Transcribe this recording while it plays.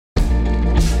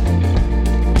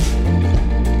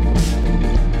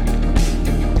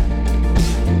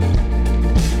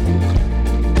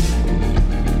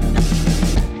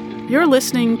You're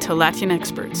listening to Latin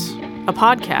Experts, a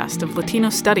podcast of Latino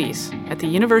studies at the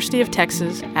University of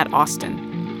Texas at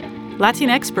Austin. Latin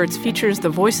Experts features the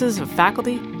voices of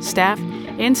faculty, staff,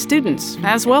 and students,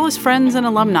 as well as friends and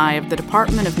alumni of the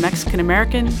Department of Mexican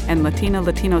American and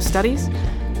Latino Studies,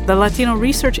 the Latino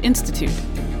Research Institute,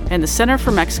 and the Center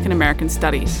for Mexican American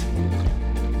Studies.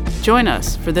 Join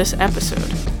us for this episode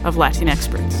of Latin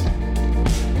Experts.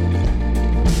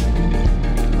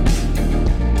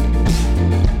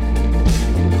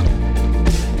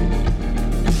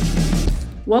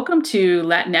 Welcome to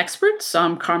Latin Experts.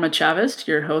 I'm Karma Chavez,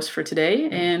 your host for today,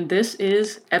 and this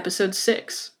is episode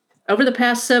 6. Over the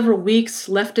past several weeks,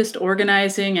 leftist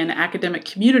organizing and academic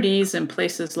communities in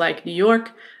places like New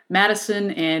York,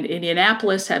 Madison, and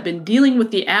Indianapolis have been dealing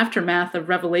with the aftermath of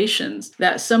revelations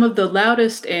that some of the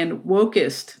loudest and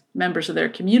wokest members of their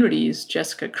communities,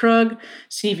 Jessica Krug,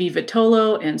 C.V.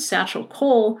 Vitolo, and Satchel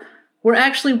Cole, were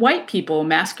actually white people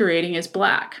masquerading as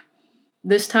Black.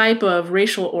 This type of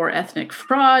racial or ethnic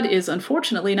fraud is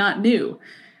unfortunately not new.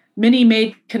 Many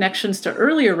made connections to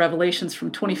earlier revelations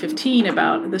from 2015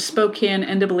 about the Spokane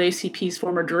NAACP's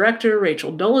former director,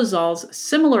 Rachel Dolezal's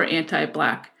similar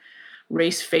anti-Black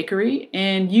race fakery,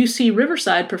 and UC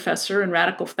Riverside professor and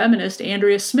radical feminist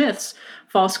Andrea Smith's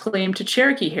false claim to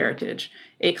Cherokee heritage,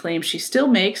 a claim she still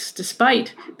makes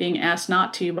despite being asked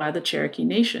not to by the Cherokee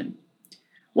Nation.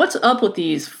 What's up with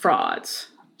these frauds?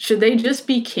 Should they just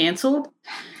be canceled?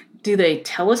 Do they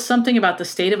tell us something about the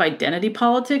state of identity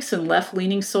politics and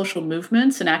left-leaning social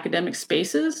movements and academic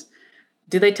spaces?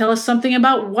 Do they tell us something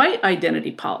about white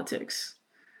identity politics?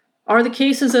 Are the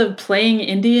cases of playing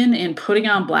Indian and putting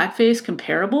on blackface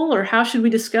comparable, or how should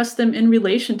we discuss them in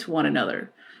relation to one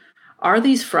another? Are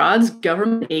these frauds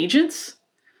government agents?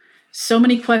 So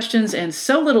many questions and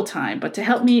so little time, but to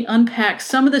help me unpack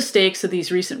some of the stakes of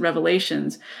these recent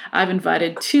revelations, I've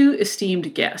invited two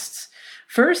esteemed guests.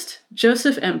 First,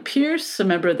 Joseph M. Pierce, a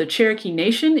member of the Cherokee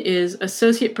Nation, is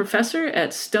associate professor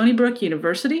at Stony Brook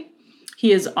University.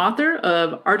 He is author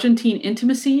of Argentine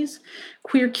Intimacies,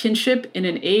 Queer Kinship in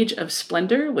an Age of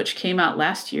Splendor, which came out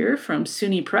last year from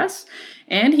SUNY Press,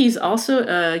 and he's also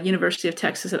a University of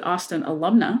Texas at Austin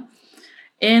alumna.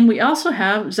 And we also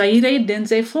have Zaire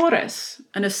Denze Flores,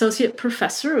 an associate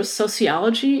professor of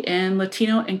sociology and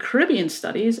Latino and Caribbean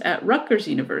studies at Rutgers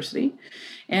University,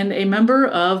 and a member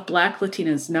of Black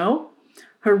Latinas Know.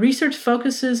 Her research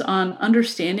focuses on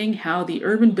understanding how the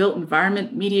urban built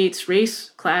environment mediates race,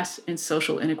 class, and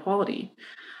social inequality.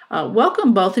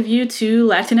 Welcome, both of you, to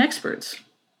Latin Experts.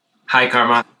 Hi,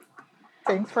 Karma.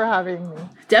 Thanks for having me.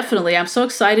 Definitely. I'm so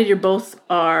excited you both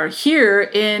are here.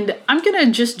 And I'm going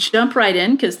to just jump right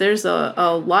in because there's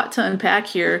a lot to unpack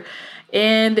here.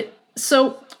 And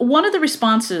so one of the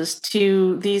responses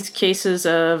to these cases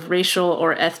of racial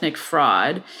or ethnic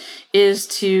fraud is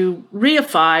to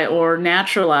reify or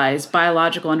naturalize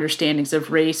biological understandings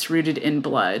of race rooted in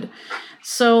blood.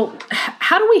 So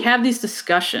how do we have these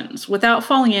discussions without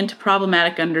falling into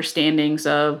problematic understandings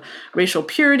of racial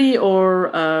purity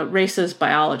or racist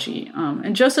biology?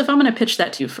 And Joseph, I'm going to pitch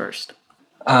that to you first.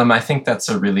 I think that's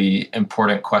a really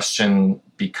important question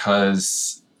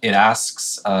because it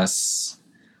asks us,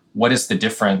 what is the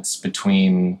difference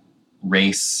between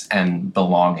race and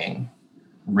belonging?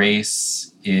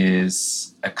 Race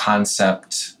is a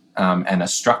concept and a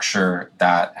structure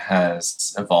that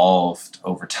has evolved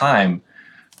over time,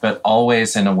 but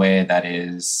always in a way that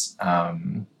is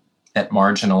that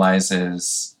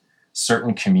marginalizes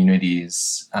certain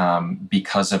communities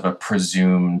because of a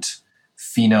presumed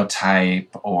phenotype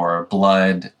or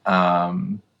blood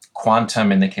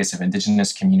quantum in the case of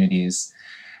indigenous communities,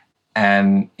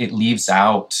 and it leaves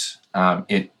out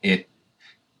it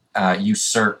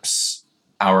usurps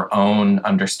our own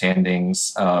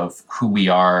understandings of who we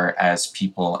are as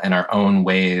people and our own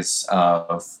ways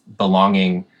of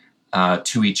belonging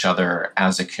to each other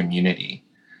as a community.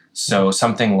 So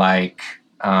something like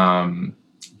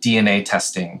DNA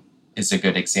testing is a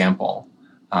good example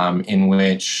in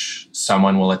which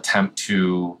someone will attempt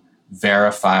to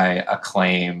verify a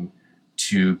claim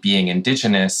to being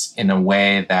indigenous in a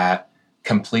way that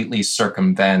completely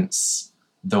circumvents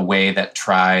the way that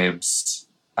tribes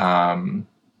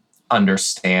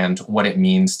understand what it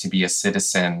means to be a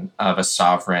citizen of a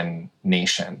sovereign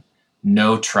nation.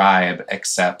 No tribe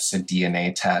accepts a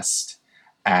DNA test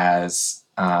as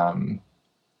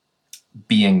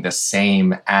being the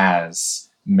same as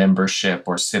membership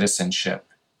or citizenship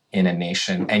in a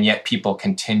nation. And yet people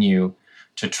continue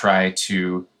to try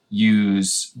to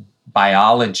use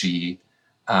biology,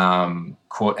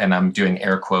 quote, and I'm doing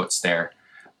air quotes there,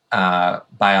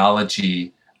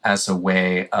 biology as a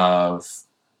way of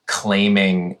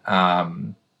claiming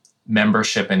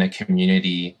membership in a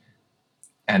community,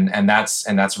 and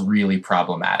that's really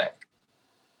problematic.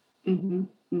 Mm-hmm.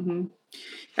 Mm-hmm.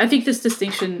 I think this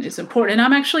distinction is important, and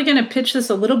I'm actually going to pitch this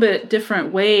a little bit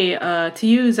different way to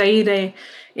you, Zaire,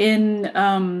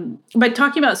 in by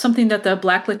talking about something that the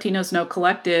Black Latinos Know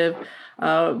Collective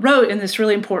wrote in this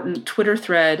really important Twitter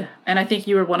thread, and I think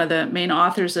you were one of the main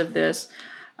authors of this.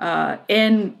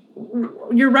 And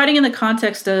you're writing in the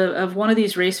context of one of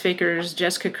these race fakers,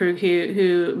 Jessica Krug,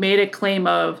 who made a claim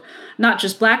of not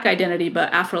just Black identity,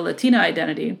 but Afro-Latina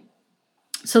identity.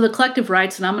 So the collective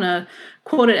writes, and I'm going to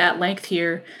quote it at length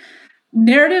here,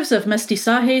 narratives of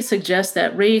mestizaje suggest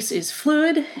that race is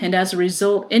fluid, and as a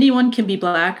result, anyone can be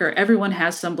Black or everyone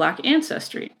has some Black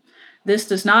ancestry. This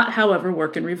does not, however,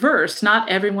 work in reverse. Not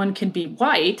everyone can be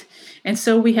white, and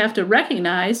so we have to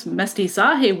recognize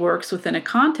mestizaje works within a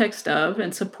context of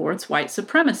and supports white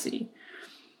supremacy.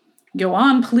 Go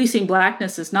on, policing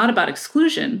Blackness is not about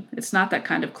exclusion. It's not that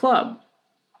kind of club.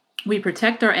 We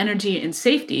protect our energy and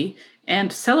safety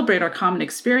and celebrate our common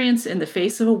experience in the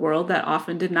face of a world that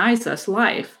often denies us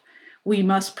life. We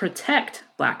must protect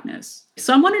Blackness.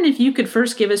 So I'm wondering if you could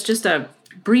first give us just a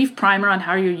brief primer on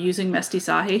how you're using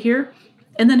mestizaje here,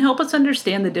 and then help us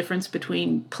understand the difference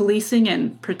between policing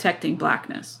and protecting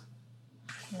Blackness.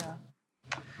 Yeah.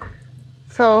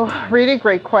 So really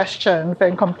great questions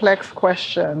and complex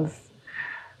questions.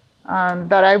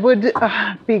 That I would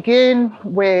begin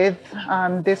with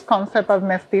this concept of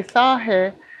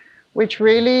mestizaje, which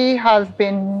really has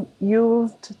been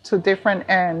used to different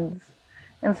ends.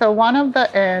 And so one of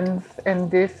the ends,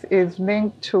 and this is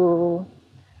linked to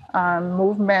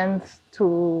movements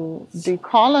to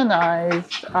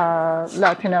decolonize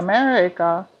Latin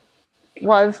America,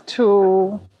 was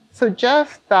to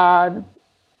suggest that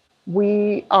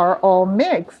we are all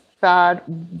mixed, that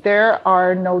there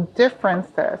are no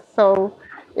differences. So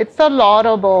it's a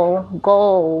laudable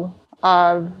goal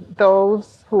of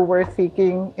those who were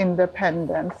seeking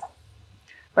independence.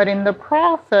 But in the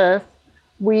process,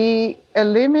 we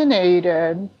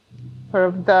eliminated sort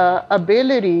of the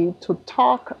ability to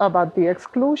talk about the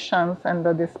exclusions and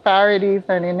the disparities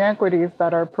and inequities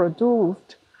that are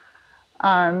produced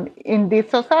in these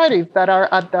societies, that are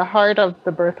at the heart of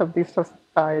the birth of these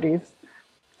societies.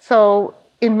 So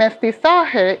in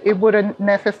mestizaje, it wouldn't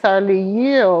necessarily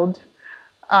yield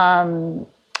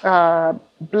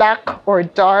Black or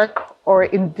dark or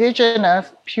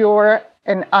indigenous, pure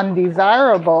and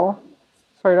undesirable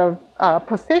sort of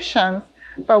positions,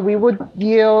 but we would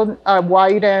yield a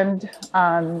widened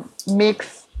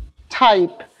mixed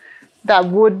type that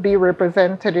would be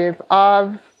representative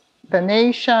of the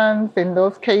nations in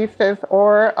those cases,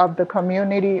 or of the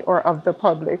community or of the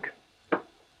public.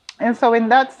 And so in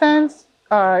that sense,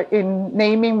 in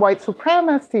naming white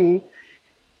supremacy,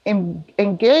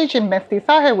 engage in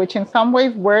mestizaje, which in some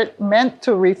ways were meant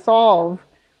to resolve,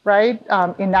 right,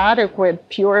 inadequate,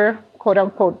 pure, quote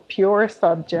unquote, pure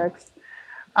subjects.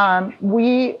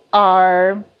 We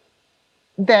are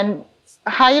then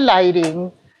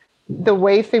highlighting the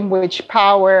ways in which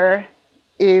power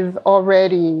is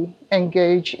already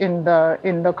engaged in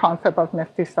the concept of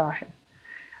mestizaje.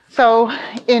 So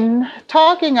in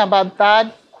talking about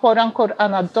that, quote unquote,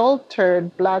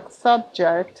 unadulterated Black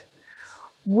subject,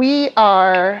 we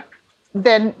are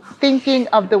then thinking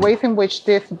of the ways in which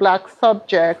this Black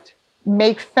subject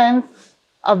makes sense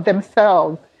of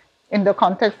themselves in the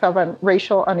context of a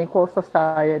racial unequal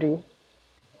society.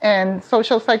 And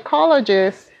social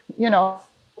psychologists,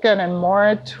 and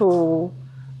more to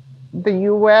the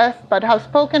US, but have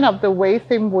spoken of the ways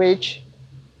in which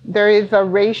there is a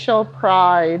racial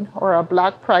pride or a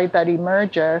Black pride that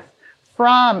emerges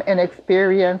from an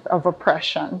experience of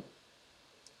oppression.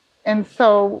 And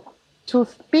so to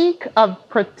speak of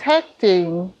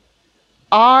protecting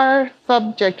our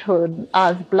subjecthood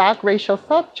as Black racial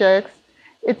subjects,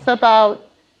 it's about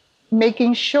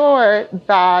making sure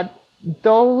that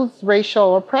those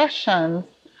racial oppressions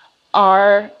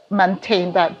are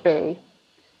maintained at bay.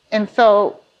 And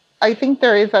so I think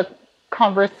there is a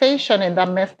conversation in the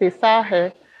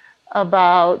mestizaje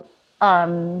about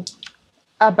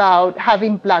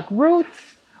having Black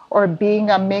roots or being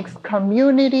a mixed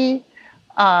community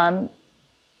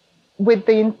with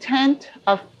the intent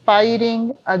of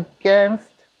fighting against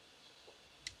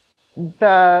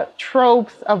the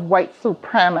tropes of white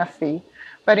supremacy.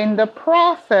 But in the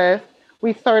process,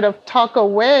 we sort of talk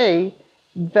away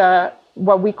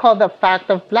what we call the fact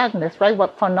of Blackness, right?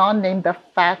 What Fanon named the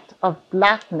fact of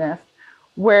Blackness,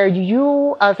 where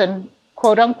you as an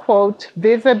quote unquote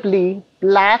visibly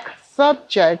Black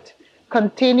subject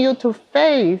continue to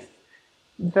face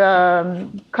the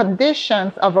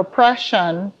conditions of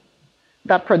oppression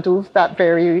that produced that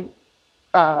very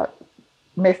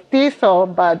mestizo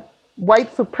but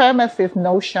white supremacist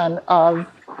notion of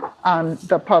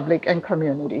the public and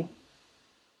community.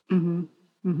 Mm-hmm.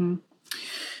 Mm-hmm.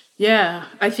 Yeah,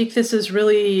 I think this is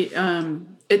really,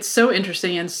 it's so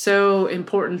interesting and so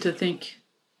important to think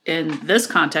in this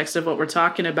context of what we're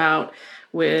talking about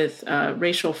with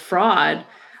racial fraud,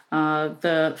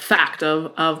 the fact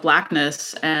of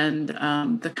Blackness and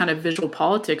the kind of visual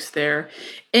politics there.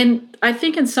 And I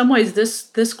think in some ways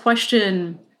this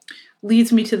question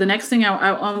leads me to the next thing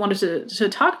I wanted to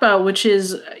talk about, which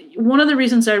is one of the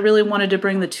reasons I really wanted to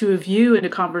bring the two of you into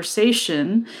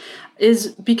conversation is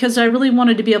because I really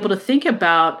wanted to be able to think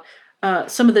about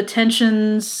some of the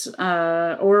tensions,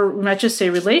 or we might just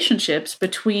say relationships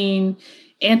between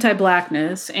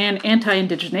anti-Blackness and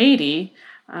anti-indigeneity,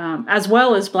 as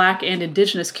well as Black and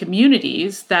Indigenous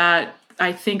communities that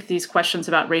I think these questions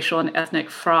about racial and ethnic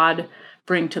fraud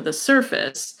bring to the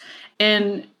surface.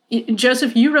 And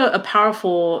Joseph, you wrote a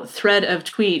powerful thread of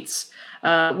tweets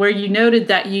where you noted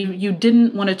that you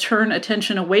didn't want to turn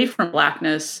attention away from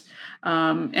Blackness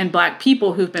and Black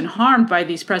people who've been harmed by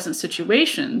these present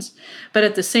situations. But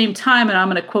at the same time, and I'm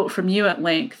going to quote from you at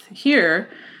length here,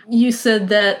 you said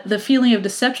that the feeling of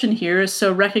deception here is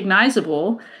so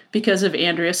recognizable because of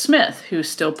Andrea Smith, who's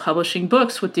still publishing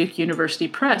books with Duke University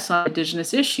Press on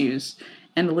Indigenous issues,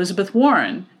 and Elizabeth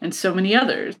Warren, and so many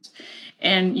others.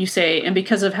 And you say, and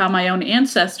because of how my own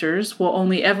ancestors will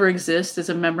only ever exist as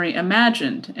a memory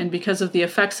imagined, and because of the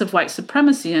effects of white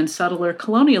supremacy and subtler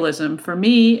colonialism for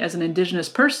me as an Indigenous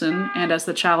person and as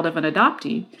the child of an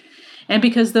adoptee, and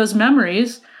because those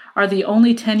memories are the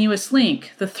only tenuous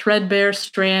link, the threadbare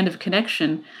strand of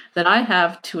connection that I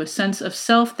have to a sense of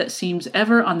self that seems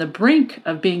ever on the brink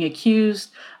of being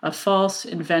accused of false,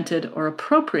 invented, or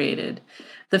appropriated.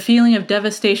 The feeling of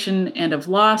devastation and of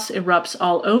loss erupts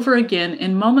all over again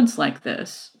in moments like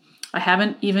this. I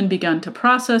haven't even begun to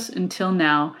process until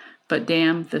now, but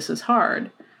damn, this is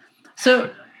hard. So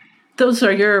those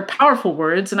are your powerful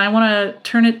words, and I want to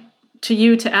turn it to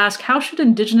you to ask, how should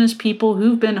Indigenous people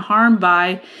who've been harmed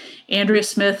by Andrea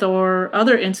Smith or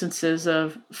other instances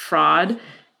of fraud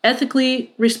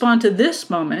ethically respond to this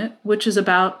moment, which is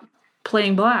about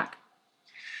playing Black?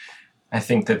 I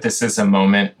think that this is a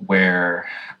moment where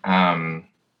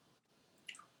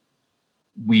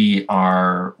we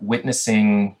are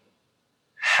witnessing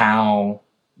how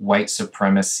white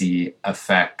supremacy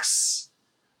affects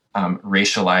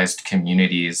racialized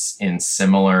communities in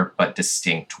similar but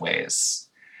distinct ways.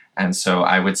 And so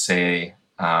I would say,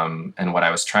 and what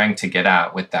I was trying to get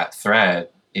at with that thread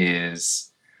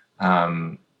is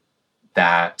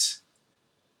that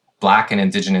Black and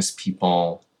Indigenous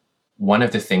people, one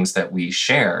of the things that we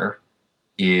share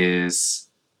is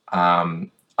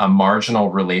a marginal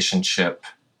relationship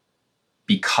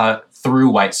through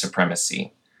white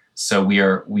supremacy. So we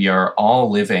are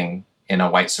all living in a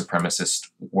white supremacist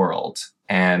world,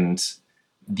 and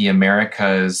the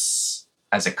Americas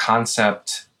as a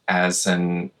concept, as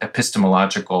an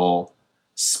epistemological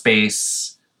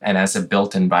space, and as a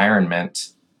built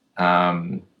environment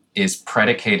is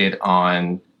predicated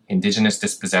on Indigenous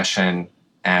dispossession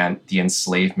and the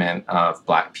enslavement of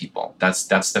Black people. That's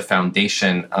the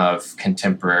foundation of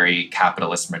contemporary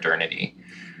capitalist modernity.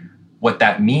 What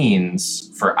that means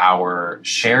for our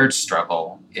shared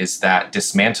struggle is that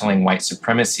dismantling white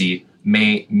supremacy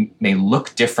may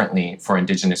look differently for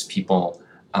Indigenous people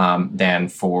than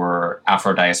for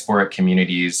Afro-diasporic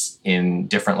communities in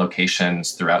different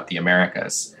locations throughout the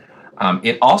Americas.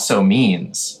 It also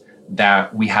means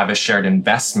that we have a shared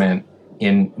investment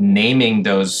in naming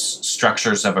those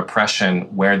structures of oppression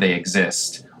where they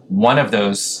exist. One of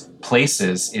those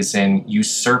places is in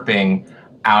usurping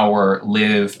our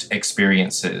lived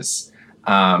experiences.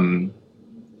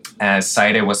 As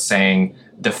Saide was saying,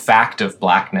 the fact of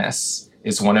Blackness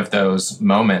is one of those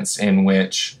moments in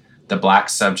which the Black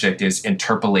subject is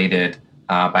interpolated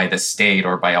by the state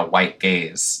or by a white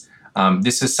gaze.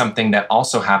 This is something that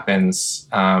also happens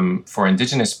for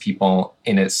Indigenous people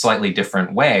in a slightly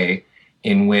different way,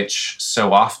 in which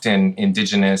so often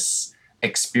Indigenous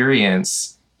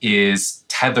experience is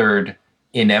tethered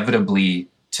inevitably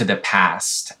to the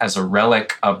past, as a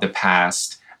relic of the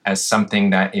past, as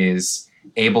something that is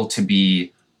able to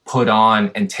be put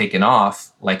on and taken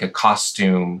off like a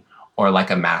costume or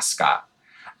like a mascot.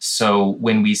 So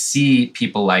when we see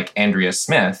people like Andrea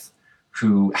Smith,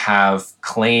 who have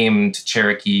claimed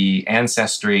Cherokee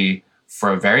ancestry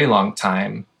for a very long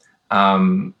time,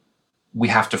 we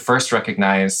have to first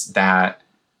recognize that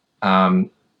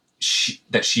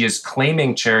she is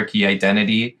claiming Cherokee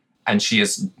identity, and she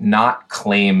is not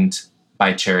claimed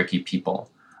by Cherokee people.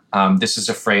 This is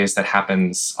a phrase that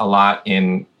happens a lot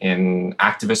in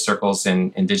activist circles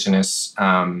in indigenous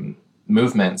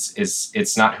movements.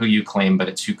 It's not who you claim, but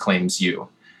it's who claims you.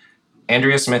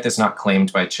 Andrea Smith is not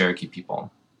claimed by Cherokee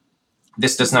people.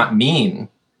 This does not mean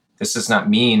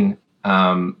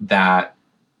that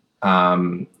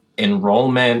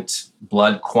enrollment,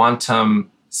 blood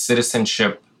quantum,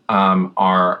 citizenship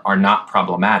are not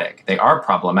problematic. They are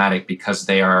problematic because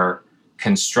they are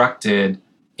constructed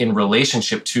in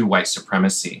relationship to white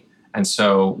supremacy. And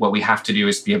so what we have to do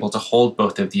is be able to hold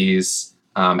both of these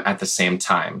at the same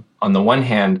time. On the one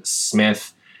hand,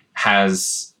 Smith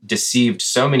has deceived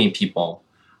so many people,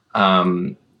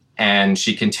 and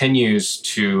she continues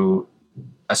to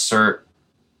assert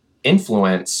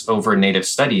influence over Native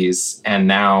studies and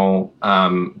now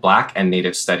Black and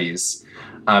Native studies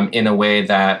in a way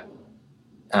that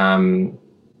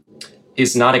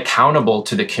is not accountable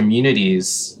to the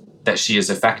communities that she is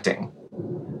affecting.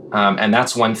 And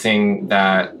that's one thing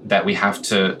that we have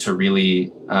to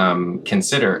really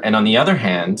consider. And on the other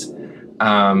hand,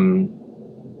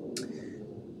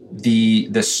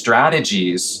 the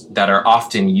strategies that are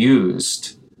often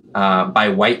used by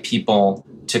white people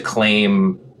to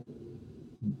claim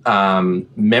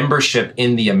membership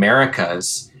in the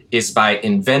Americas is by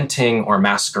inventing or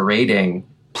masquerading,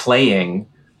 playing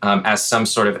as some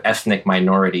sort of ethnic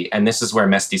minority. And this is where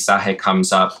mestizaje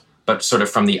comes up, but sort of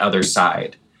from the other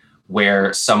side,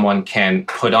 where someone can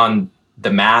put on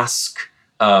the mask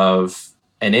of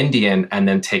an Indian and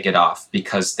then take it off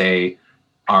because they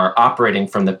are operating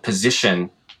from the position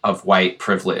of white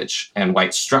privilege and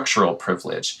white structural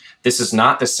privilege. This is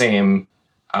not the same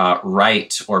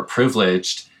right or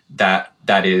privilege that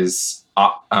is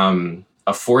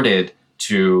afforded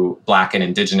to Black and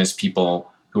Indigenous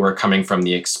people who are coming from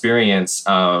the experience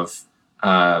of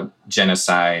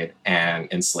genocide and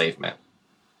enslavement.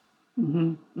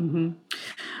 Mm-hmm, mm-hmm.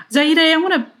 Zaide, I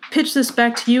want to pitch this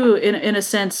back to you in a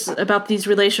sense about these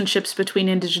relationships between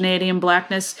indigeneity and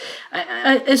Blackness,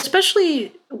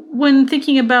 especially when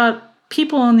thinking about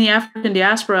people in the African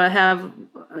diaspora have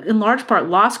in large part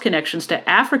lost connections to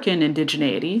African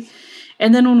indigeneity.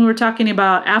 And then when we're talking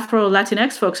about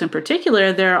Afro-Latinx folks in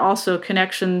particular, there are also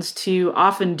connections to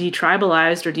often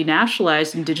detribalized or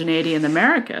denationalized indigeneity in the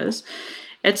Americas.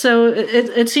 And so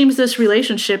it seems this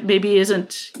relationship maybe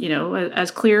isn't,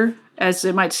 as clear as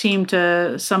it might seem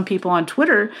to some people on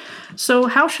Twitter. So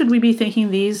how should we be thinking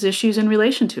these issues in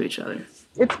relation to each other?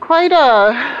 It's quite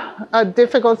a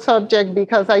difficult subject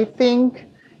because I think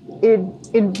it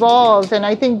involves, and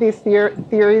I think these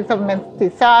theories of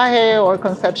mestizaje or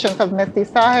conceptions of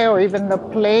mestizaje or even the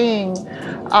playing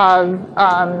of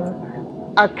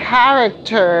a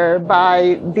character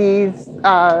by these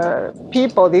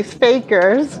people, these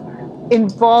fakers,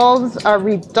 involves a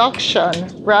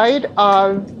reduction, right,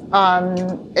 of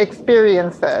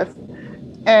experiences.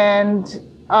 And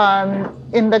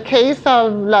in the case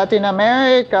of Latin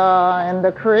America and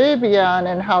the Caribbean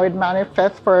and how it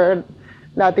manifests for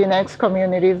Latinx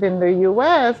communities in the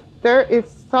US, there is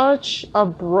such a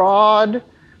broad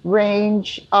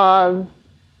range of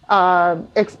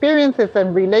experiences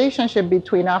and relationship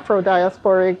between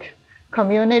Afro-diasporic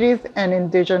communities and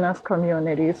indigenous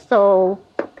communities. So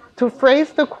to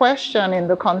phrase the question in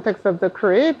the context of the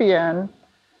Caribbean,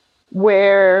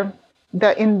 where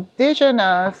the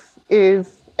indigenous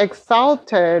is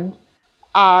exalted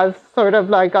as sort of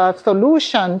like a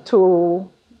solution to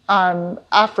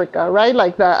Africa, right?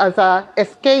 Like as a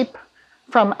escape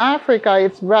from Africa,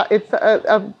 it's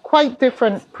a quite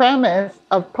different premise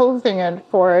of posing it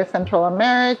for Central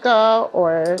America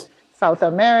or South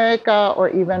America or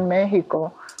even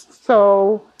Mexico.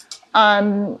 So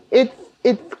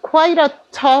it's quite a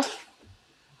tough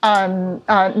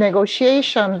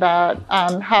negotiation that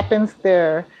happens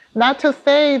there. Not to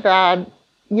say that,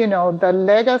 the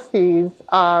legacies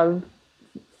of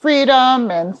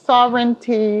freedom and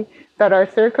sovereignty that are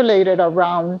circulated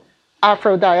around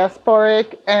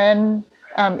Afro-diasporic and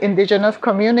indigenous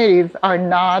communities are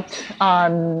not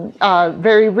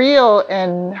very real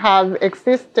and have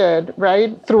existed,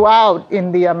 right, throughout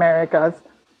in the Americas.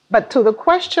 But to the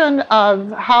question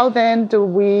of how then do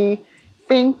we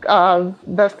think of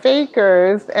the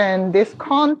fakers and this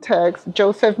context,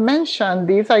 Joseph mentioned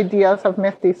these ideas of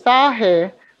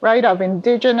mestizaje, right, of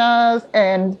indigenous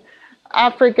and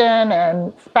African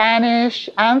and Spanish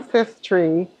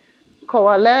ancestry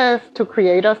coalesce to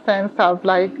create a sense of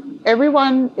like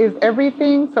everyone is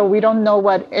everything, so we don't know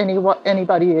what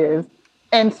anybody is.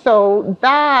 And so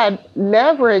that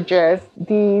leverages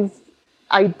these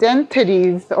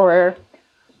identities or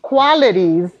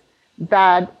qualities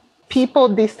that people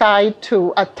decide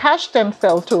to attach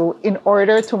themselves to in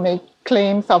order to make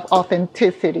claims of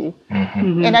authenticity.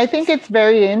 And I think it's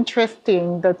very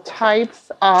interesting the types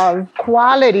of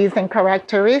qualities and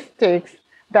characteristics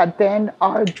that then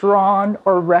are drawn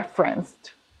or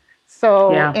referenced.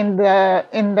 So in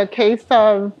the case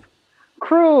of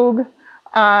Krug,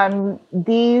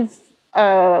 these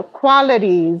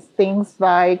qualities, things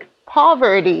like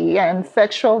poverty and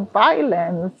sexual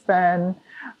violence, and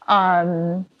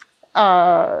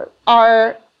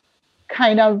are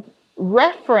kind of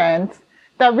reference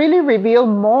that really reveal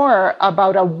more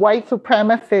about a white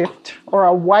supremacist or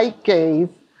a white gaze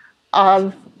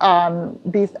of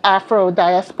these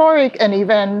Afro-diasporic and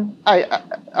even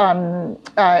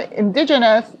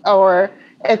indigenous or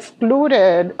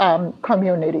excluded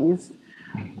communities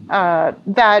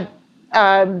that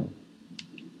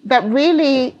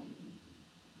really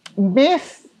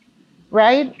miss,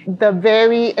 right, the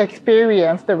very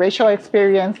experience, the racial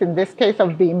experience in this case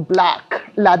of being Black,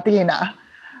 Latina,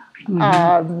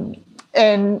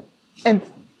 and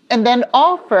then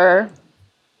offer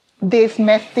this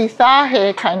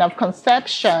mestizaje kind of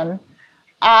conception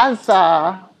as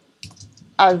a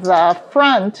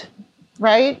front,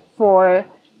 right, for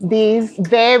these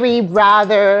very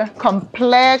rather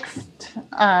complex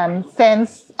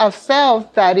sense of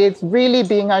self that is really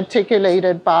being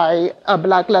articulated by a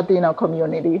Black Latino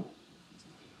community.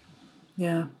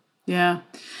 Yeah.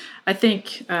 I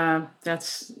think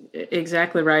that's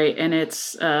exactly right. And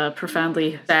it's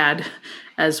profoundly sad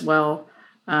as well.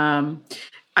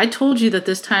 I told you that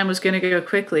this time was going to go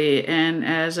quickly. And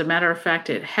as a matter of fact,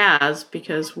 it has,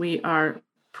 because we are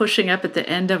pushing up at the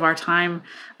end of our time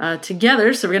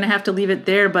together. So we're going to have to leave it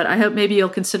there. But I hope maybe you'll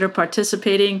consider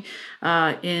participating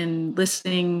in the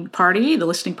listening party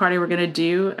we're going to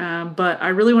do. But I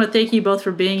really want to thank you both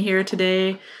for being here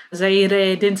today.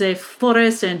 Zaire Dinze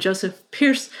Flores and Joseph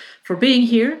Pierce for being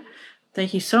here.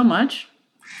 Thank you so much.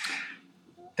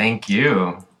 Thank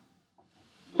you.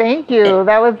 Thank you.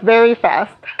 That was very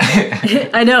fast.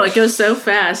 I know, it goes so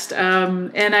fast.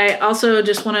 And I also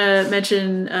just want to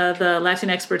mention the Latin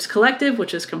Experts Collective,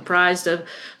 which is comprised of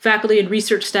faculty and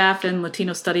research staff in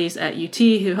Latino studies at UT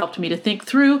who helped me to think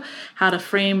through how to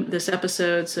frame this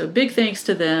episode. So big thanks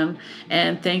to them.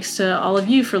 And thanks to all of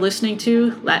you for listening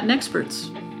to Latin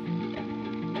Experts.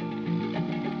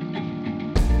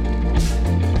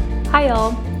 Hi,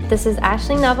 all. This is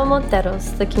Ashley Nava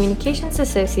Monteros, the Communications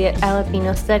Associate at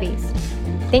Latino Studies.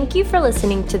 Thank you for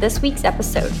listening to this week's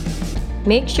episode.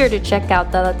 Make sure to check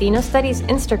out the Latino Studies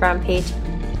Instagram page.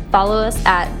 Follow us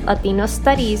at Latino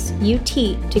Studies UT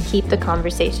to keep the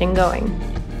conversation going.